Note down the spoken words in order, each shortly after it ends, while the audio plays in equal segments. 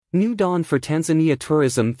New dawn for Tanzania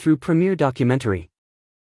tourism through premiere documentary.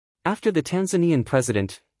 After the Tanzanian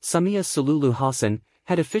president, Samia Suluhu Hassan,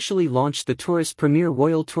 had officially launched the tourist premiere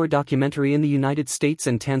Royal Tour documentary in the United States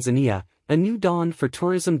and Tanzania, a new dawn for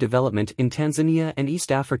tourism development in Tanzania and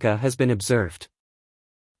East Africa has been observed.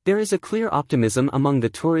 There is a clear optimism among the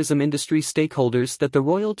tourism industry stakeholders that the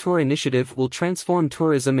Royal Tour initiative will transform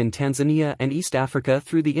tourism in Tanzania and East Africa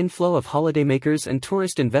through the inflow of holidaymakers and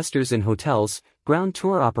tourist investors in hotels, ground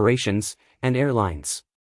tour operations, and airlines.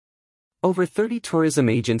 Over 30 tourism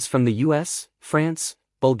agents from the US, France,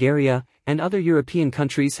 Bulgaria, and other European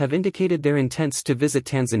countries have indicated their intents to visit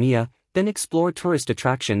Tanzania, then explore tourist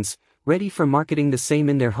attractions, ready for marketing the same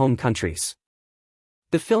in their home countries.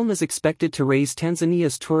 The film is expected to raise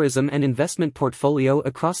Tanzania's tourism and investment portfolio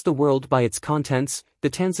across the world by its contents, the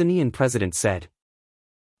Tanzanian president said.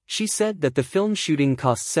 She said that the film shooting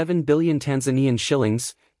cost 7 billion Tanzanian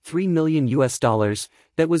shillings, $3 million,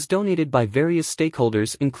 that was donated by various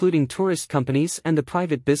stakeholders including tourist companies and the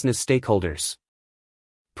private business stakeholders.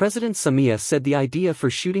 President Samia said the idea for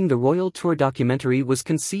shooting the Royal Tour documentary was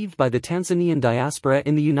conceived by the Tanzanian diaspora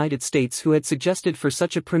in the United States, who had suggested for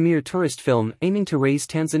such a premier tourist film aiming to raise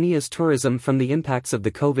Tanzania's tourism from the impacts of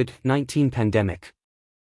the COVID-19 pandemic.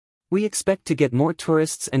 "We expect to get more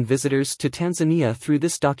tourists and visitors to Tanzania through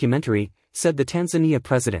this documentary," said the Tanzania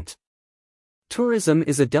president. Tourism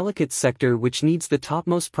is a delicate sector which needs the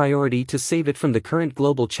topmost priority to save it from the current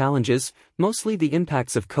global challenges, mostly the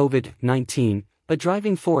impacts of COVID-19, a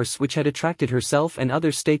driving force which had attracted herself and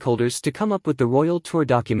other stakeholders to come up with the Royal Tour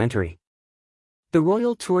documentary. The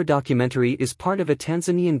Royal Tour documentary is part of a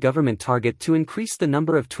Tanzanian government target to increase the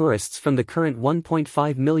number of tourists from the current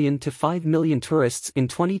 1.5 million to 5 million tourists in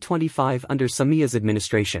 2025 under Samia's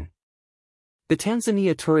administration. The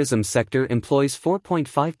Tanzania tourism sector employs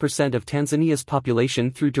 4.5% of Tanzania's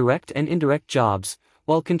population through direct and indirect jobs,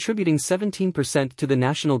 while contributing 17% to the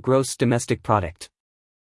national gross domestic product.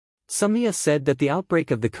 Samia said that the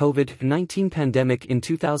outbreak of the COVID-19 pandemic in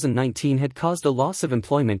 2019 had caused a loss of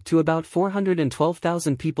employment to about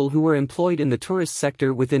 412,000 people who were employed in the tourist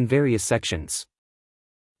sector within various sections.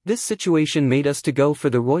 "This situation made us to go for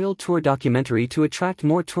the Royal Tour documentary to attract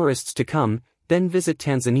more tourists to come, then visit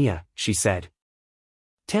Tanzania," she said.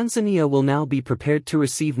 Tanzania will now be prepared to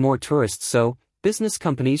receive more tourists, so business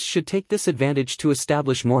companies should take this advantage to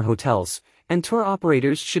establish more hotels, and tour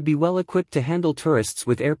operators should be well equipped to handle tourists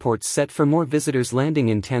with airports set for more visitors landing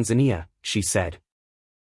in Tanzania, she said.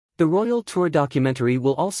 The Royal Tour documentary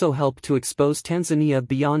will also help to expose Tanzania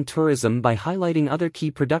beyond tourism by highlighting other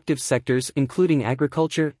key productive sectors including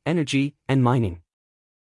agriculture, energy, and mining.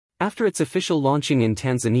 After its official launching in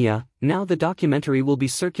Tanzania, now the documentary will be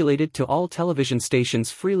circulated to all television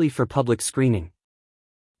stations freely for public screening.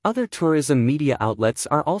 Other tourism media outlets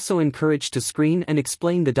are also encouraged to screen and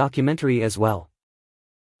explain the documentary as well.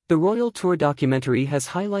 The Royal Tour documentary has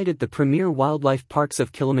highlighted the premier wildlife parks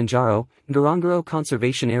of Kilimanjaro, Ngorongoro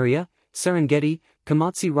Conservation Area, Serengeti,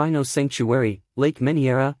 Kamatsi Rhino Sanctuary, Lake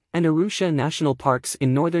Manyara, and Arusha National Parks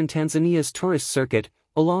in northern Tanzania's tourist circuit,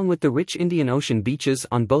 along with the rich Indian Ocean beaches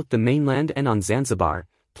on both the mainland and on Zanzibar,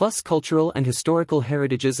 plus cultural and historical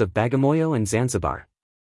heritages of Bagamoyo and Zanzibar.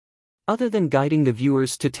 Other than guiding the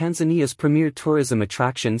viewers to Tanzania's premier tourism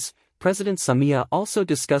attractions, President Samia also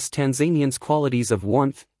discussed Tanzanians' qualities of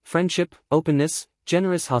warmth, friendship, openness,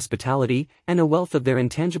 generous hospitality, and a wealth of their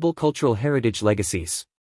intangible cultural heritage legacies.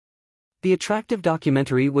 The attractive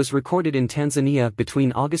documentary was recorded in Tanzania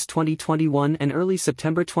between August 2021 and early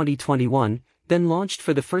September 2021, then launched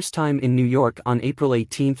for the first time in New York on April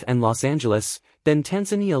 18 and Los Angeles, then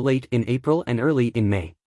Tanzania late in April and early in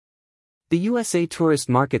May. The USA tourist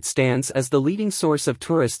market stands as the leading source of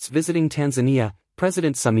tourists visiting Tanzania,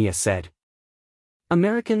 President Samia said.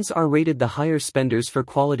 Americans are rated the higher spenders for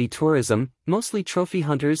quality tourism, mostly trophy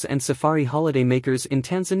hunters and safari holidaymakers in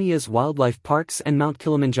Tanzania's wildlife parks and Mount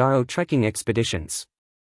Kilimanjaro trekking expeditions.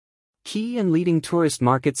 Key and leading tourist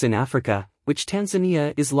markets in Africa, which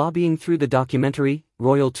Tanzania is lobbying through the documentary,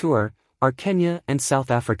 Royal Tour, are Kenya and South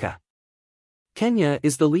Africa. Kenya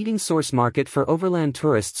is the leading source market for overland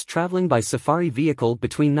tourists traveling by safari vehicle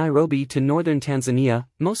between Nairobi to northern Tanzania,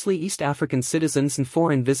 mostly East African citizens and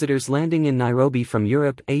foreign visitors landing in Nairobi from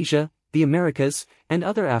Europe, Asia, the Americas, and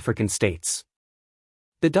other African states.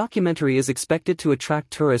 The documentary is expected to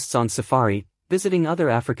attract tourists on safari, visiting other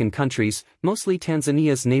African countries, mostly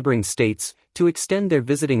Tanzania's neighboring states, to extend their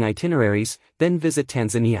visiting itineraries, then visit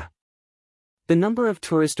Tanzania. The number of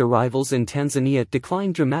tourist arrivals in Tanzania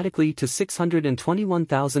declined dramatically to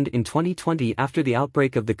 621,000 in 2020 after the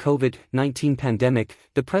outbreak of the COVID-19 pandemic,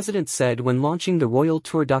 the president said when launching the Royal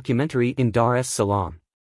Tour documentary in Dar es Salaam.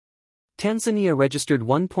 Tanzania registered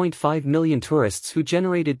 1.5 million tourists who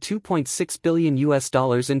generated $2.6 billion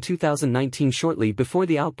in 2019, shortly before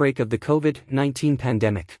the outbreak of the COVID-19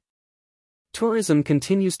 pandemic. Tourism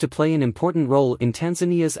continues to play an important role in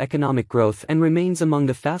Tanzania's economic growth and remains among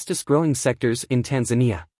the fastest growing sectors in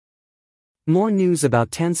Tanzania. More news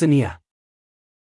about Tanzania.